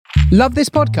Love this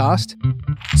podcast?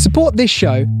 Support this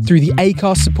show through the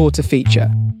Acast supporter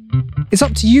feature. It's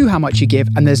up to you how much you give,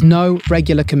 and there's no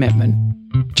regular commitment.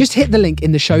 Just hit the link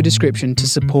in the show description to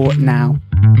support now.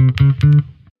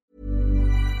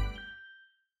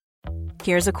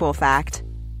 Here's a cool fact.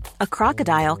 A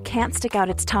crocodile can't stick out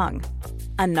its tongue.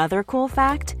 Another cool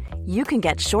fact, you can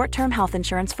get short-term health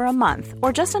insurance for a month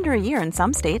or just under a year in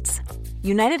some states.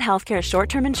 United Healthcare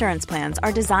short-term insurance plans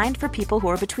are designed for people who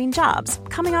are between jobs,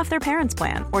 coming off their parents'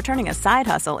 plan, or turning a side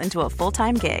hustle into a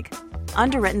full-time gig.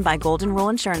 Underwritten by Golden Rule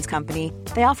Insurance Company,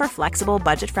 they offer flexible,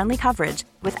 budget-friendly coverage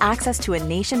with access to a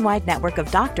nationwide network of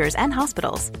doctors and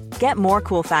hospitals. Get more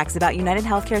cool facts about United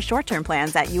Healthcare short-term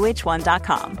plans at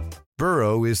uh1.com.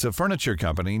 Burrow is a furniture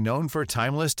company known for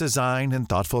timeless design and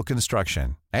thoughtful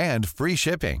construction, and free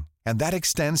shipping, and that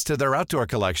extends to their outdoor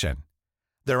collection.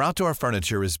 Their outdoor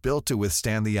furniture is built to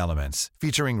withstand the elements,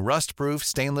 featuring rust-proof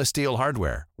stainless steel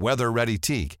hardware, weather-ready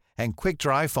teak, and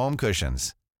quick-dry foam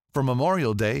cushions. For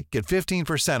Memorial Day, get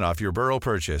 15% off your Burrow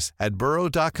purchase at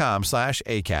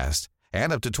burrow.com/ACAST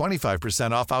and up to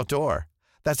 25% off outdoor.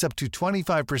 That's up to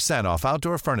 25% off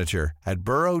outdoor furniture at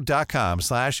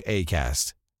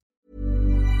burrow.com/ACAST.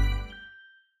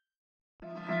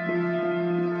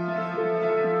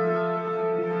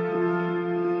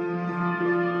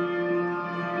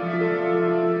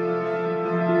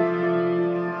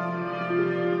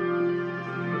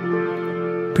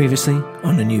 Previously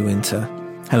on A New Winter.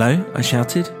 "Hello," I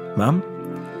shouted. "Mum?"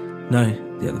 "No,"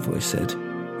 the other voice said.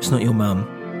 "It's not your mum.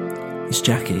 It's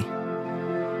Jackie."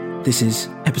 This is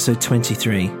episode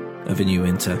 23 of A New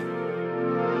Winter.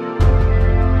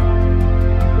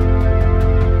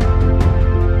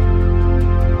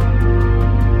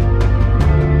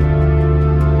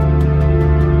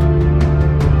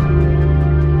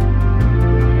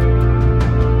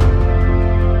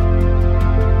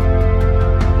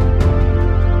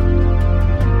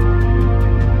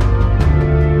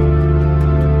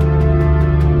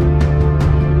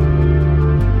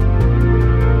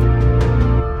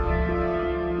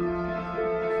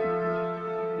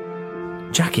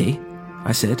 "Jackie,"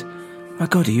 I said. "My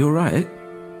God, are you all right?"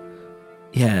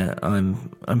 "Yeah,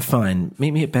 I'm fine.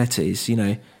 Meet me at Betty's, you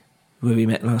know, where we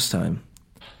met last time."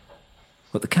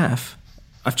 "What, the cafe?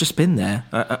 I've just been there.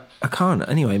 I can't.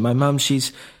 Anyway, my mum,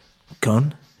 she's..."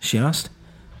 "Gone?" she asked.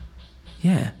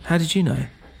 "Yeah, how did you know?"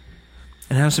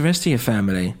 "And how's the rest of your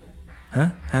family?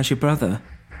 Huh? How's your brother?"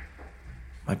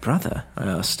 "My brother?" I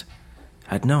asked.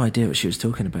 I had no idea what she was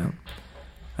talking about.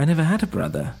 I never had a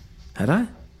brother, had I?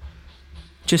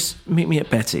 "Just meet me at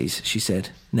Betty's," she said.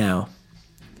 "Now."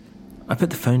 I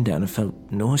put the phone down and felt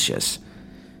nauseous.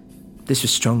 This was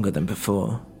stronger than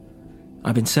before.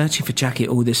 I'd been searching for Jackie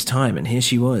all this time, and here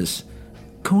she was,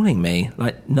 calling me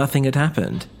like nothing had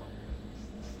happened.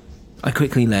 I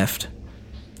quickly left,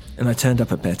 and I turned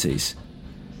up at Betty's.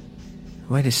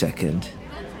 Wait a second.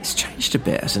 It's changed a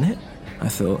bit, hasn't it? I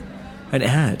thought. And it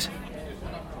had.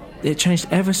 It changed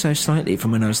ever so slightly from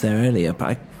when I was there earlier, but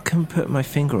I couldn't put my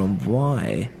finger on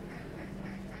why.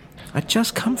 I'd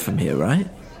just come from here, right?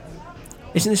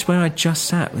 Isn't this where I just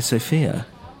sat with Sophia?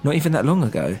 Not even that long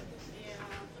ago.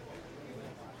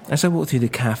 As I walked through the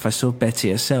cafe, I saw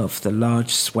Betty herself, the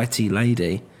large, sweaty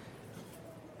lady.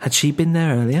 Had she been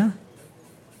there earlier?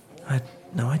 I had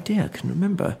no idea, I couldn't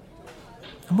remember.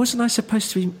 And wasn't I supposed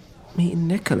to be meeting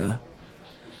Nicola?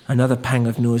 Another pang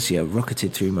of nausea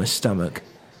rocketed through my stomach.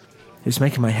 It was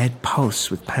making my head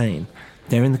pulse with pain.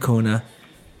 There in the corner,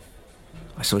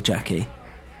 I saw Jackie.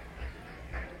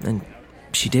 And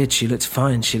she did. She looked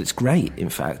fine. She looked great, in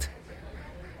fact.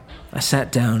 I sat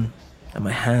down and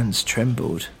my hands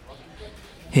trembled.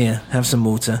 "Here, have some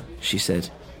water," she said,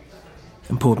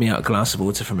 and poured me out a glass of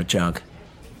water from a jug.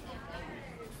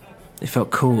 It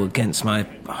felt cool against my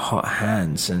hot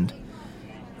hands, and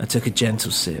I took a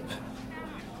gentle sip.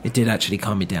 It did actually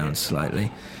calm me down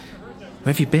slightly.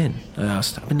 "Where have you been?" I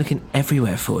asked. "I've been looking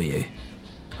everywhere for you.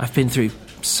 I've been through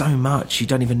so much you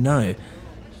don't even know." And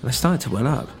I started to well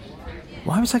up.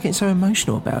 Why was I getting so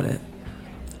emotional about it?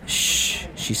 "Shh,"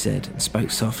 she said, and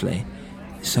spoke softly.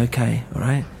 "It's okay, all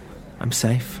right? I'm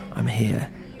safe. I'm here."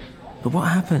 "But what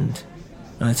happened?"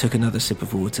 And I took another sip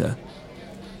of water.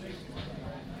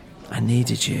 "I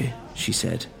needed you," she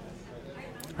said.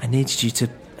 "I needed you to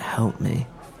help me.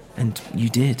 And you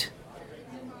did."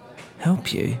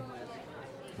 "Help you?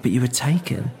 But you were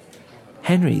taken.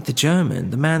 Henry, the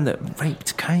German, the man that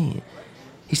raped Kate,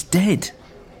 he's dead.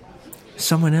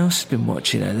 Someone else has been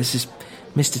watching her. There's this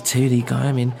Mr. Tooley guy.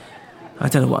 I mean, I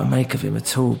don't know what I make of him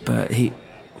at all, but he..."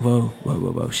 Whoa,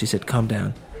 she said, "Calm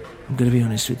down. I'm going to be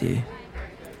honest with you.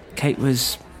 Kate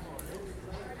was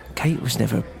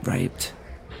never raped."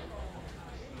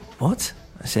 What?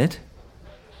 I said.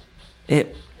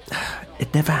 It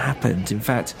never happened. In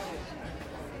fact,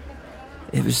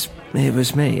 it was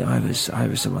me. I was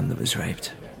the one that was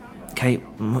raped. Kate,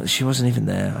 she wasn't even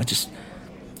there.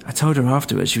 I told her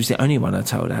afterwards. She was the only one I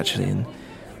told, actually, and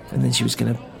then she was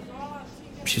gonna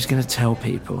tell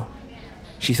people.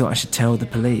 She thought I should tell the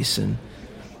police, and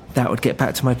that would get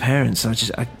back to my parents.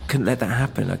 I couldn't let that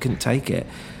happen. I couldn't take it.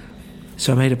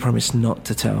 So I made a promise not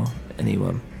to tell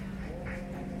anyone.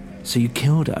 So you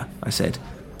killed her? I said.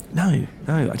 No,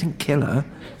 I didn't kill her.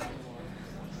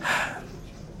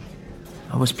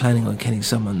 I was planning on killing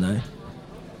someone, though.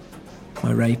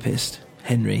 My rapist,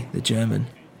 Henry, the German.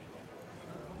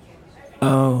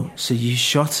 Oh, so you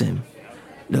shot him?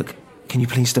 Look, can you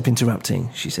please stop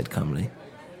interrupting? She said calmly.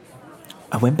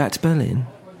 I went back to Berlin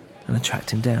and I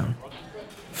tracked him down.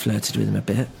 Flirted with him a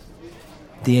bit.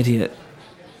 The idiot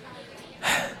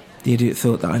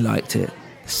thought that I liked it.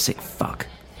 Sick fuck.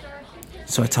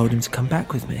 So I told him to come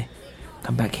back with me.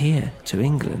 Come back here, to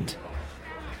England.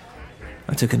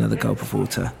 I took another gulp of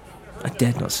water. I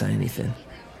dared not say anything.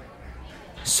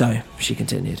 So, she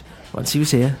continued, once he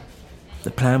was here,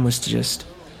 the plan was to just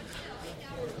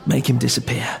make him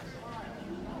disappear.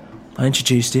 I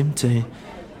introduced him to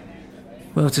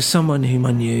someone whom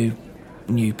I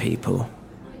knew people.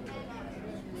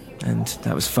 And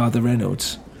that was Father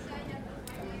Reynolds.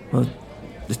 Well,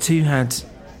 the two had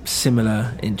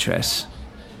similar interests.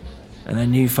 And I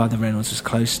knew Father Reynolds was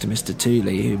close to Mr.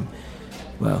 Tooley, whom,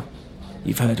 well,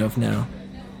 you've heard of now.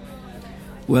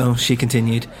 Well, she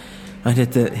continued, I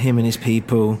did that him and his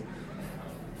people,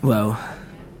 well,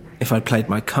 if I'd played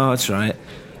my cards right,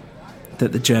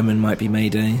 that the German might be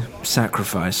made a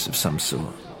sacrifice of some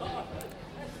sort.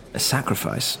 A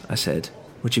sacrifice, I said.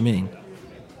 What do you mean?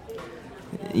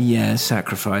 Yeah,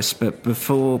 sacrifice, but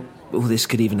before all this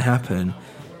could even happen,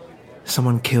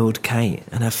 someone killed Kate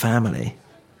and her family.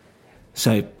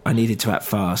 So I needed to act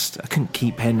fast. I couldn't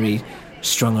keep Henry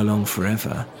strung along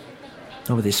forever.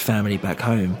 Not with his family back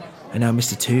home, and now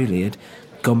Mr. Tooley had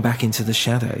gone back into the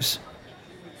shadows.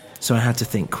 So I had to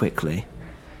think quickly,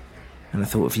 and I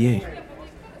thought of you.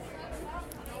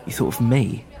 You thought of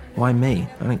me? Why me?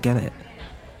 I don't get it.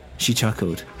 She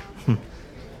chuckled.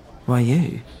 Why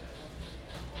you?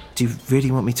 Do you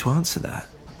really want me to answer that?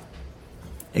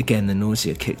 Again, the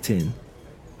nausea kicked in.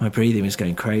 My breathing was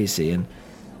going crazy, and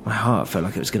my heart felt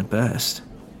like it was going to burst.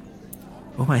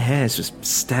 All my hairs was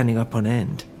standing up on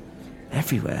end.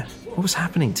 Everywhere. What was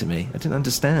happening to me? I didn't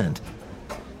understand.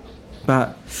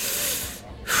 But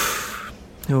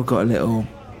it all got a little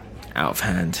out of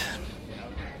hand.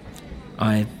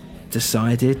 I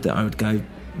decided that I would go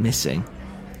missing.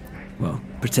 Well,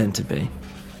 pretend to be.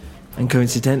 And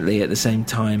coincidentally, at the same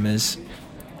time as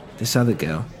this other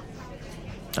girl,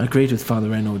 I agreed with Father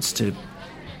Reynolds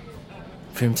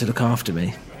for him to look after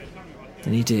me.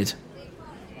 And he did.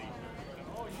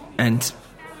 And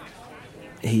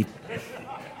he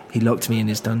locked me in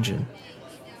his dungeon.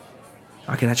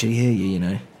 I could actually hear you, you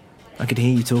know. I could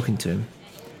hear you talking to him.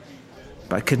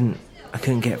 But I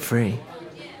couldn't get free.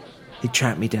 He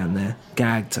trapped me down there,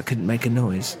 gagged, I couldn't make a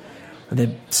noise. And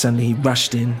then suddenly he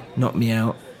rushed in, knocked me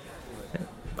out.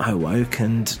 I awoke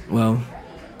and, well...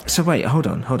 So wait, hold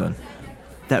on.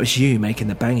 That was you making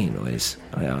the banging noise,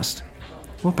 I asked.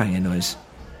 What banging noise?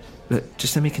 Look,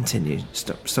 just let me continue.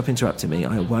 Stop interrupting me.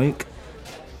 I awoke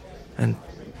and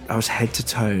I was head to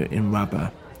toe in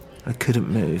rubber. I couldn't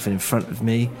move, and in front of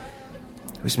me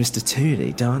was Mr.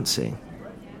 Tooley dancing.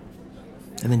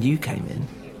 And then you came in.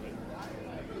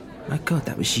 My God,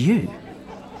 that was you.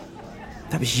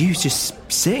 That was you just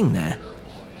sitting there.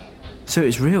 So it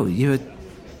was real. You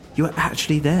were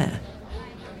actually there.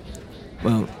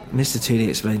 Well, Mr. Tooley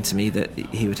explained to me that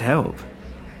he would help.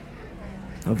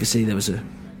 Obviously, there was a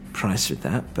price with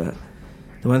that, but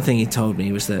the one thing he told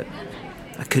me was that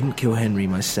I couldn't kill Henry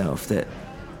myself, that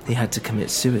he had to commit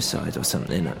suicide or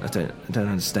something. I don't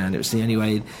understand. It was the only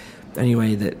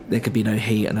way that there could be no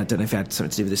heat, and I don't know if it had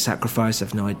something to do with the sacrifice. I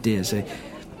have no idea. So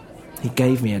he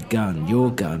gave me a gun,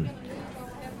 your gun.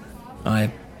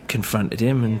 I confronted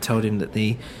him and told him that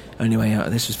the only way out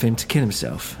of this was for him to kill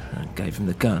himself. I gave him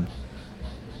the gun.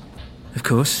 Of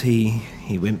course, he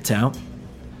wimped out,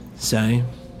 so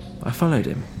I followed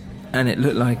him. And it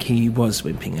looked like he was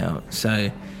wimping out, so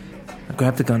I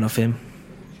grabbed the gun off him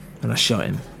and I shot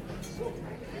him.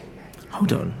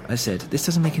 Hold on, I said, this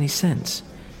doesn't make any sense.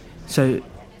 So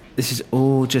this is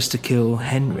all just to kill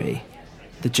Henry,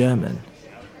 the German?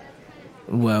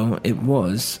 Well, it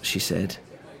was, she said,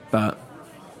 but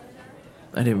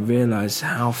I didn't realise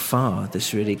how far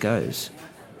this really goes.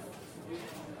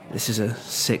 This is a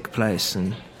sick place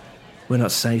and we're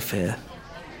not safe here.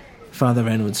 Father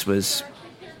Reynolds was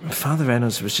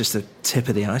just the tip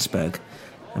of the iceberg.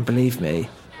 And believe me,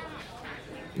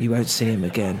 you won't see him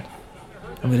again.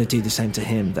 I'm going to do the same to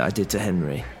him that I did to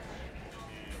Henry.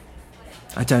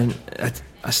 I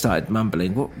started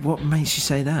mumbling. What makes you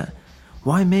say that?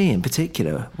 Why me in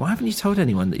particular? Why haven't you told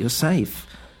anyone that you're safe?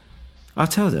 I'll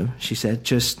tell them, she said,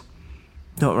 just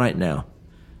not right now.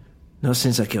 Not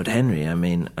since I killed Henry. I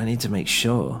mean, I need to make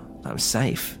sure that I'm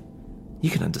safe.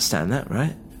 You can understand that,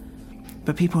 right?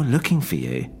 But people are looking for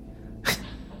you.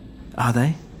 Are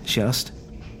they? She asked.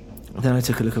 Then I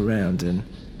took a look around and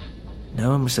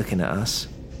no one was looking at us.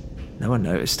 No one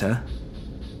noticed her.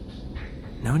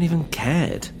 No one even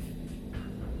cared.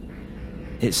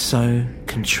 It's so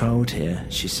controlled here,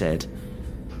 she said.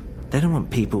 They don't want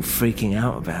people freaking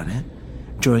out about it,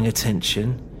 drawing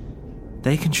attention.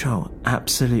 They control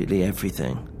absolutely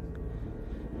everything.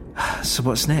 So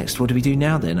what's next? What do we do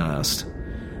now then? I asked.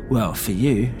 Well, for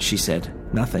you, she said,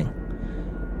 nothing.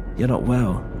 You're not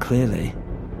well, clearly.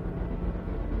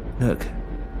 Look,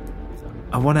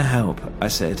 I want to help, I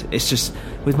said. It's just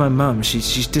with my mum,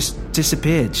 she's just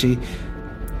disappeared.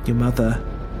 Your mother,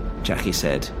 Jackie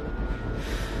said.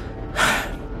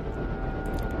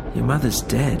 Your mother's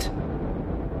dead.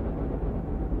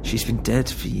 She's been dead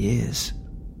for years.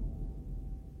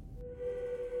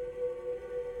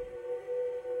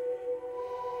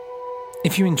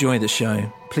 If you enjoy the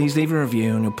show, please leave a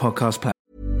review on your podcast platform.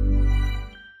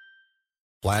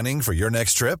 Planning for your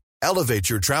next trip? Elevate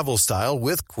your travel style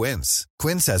with Quince.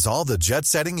 Quince has all the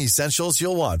jet-setting essentials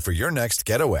you'll want for your next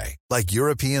getaway, like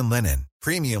European linen,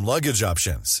 premium luggage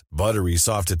options, buttery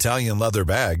soft Italian leather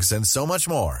bags, and so much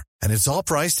more. And it's all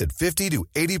priced at 50 to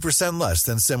 80% less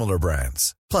than similar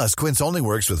brands. Plus, Quince only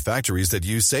works with factories that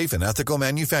use safe and ethical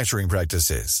manufacturing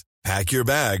practices. Pack your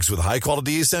bags with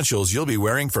high-quality essentials you'll be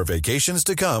wearing for vacations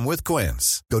to come with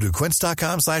Quince. Go to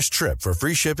quince.com/trip for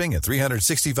free shipping and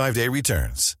 365-day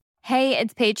returns. Hey,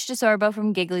 it's Paige DeSorbo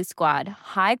from Giggly Squad.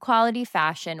 High quality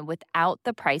fashion without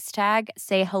the price tag.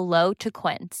 Say hello to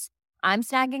Quince. I'm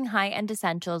snagging high-end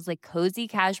essentials like cozy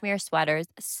cashmere sweaters,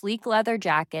 sleek leather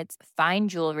jackets, fine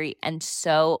jewelry, and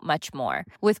so much more.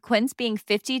 With Quince being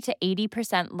 50 to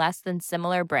 80% less than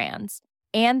similar brands.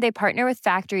 And they partner with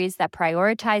factories that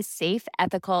prioritize safe,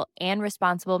 ethical, and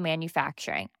responsible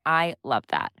manufacturing. I love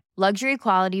that. Luxury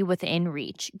quality within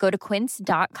reach. Go to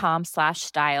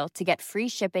quince.com/style to get free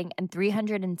shipping and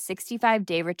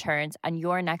 365-day returns on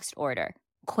your next order.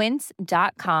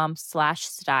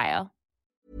 Quince.com/style.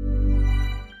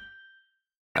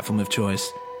 Platform of choice.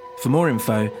 For more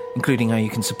info, including how you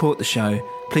can support the show,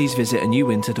 please visit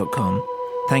anewwinter.com.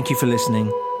 Thank you for listening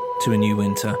to A New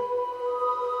Winter.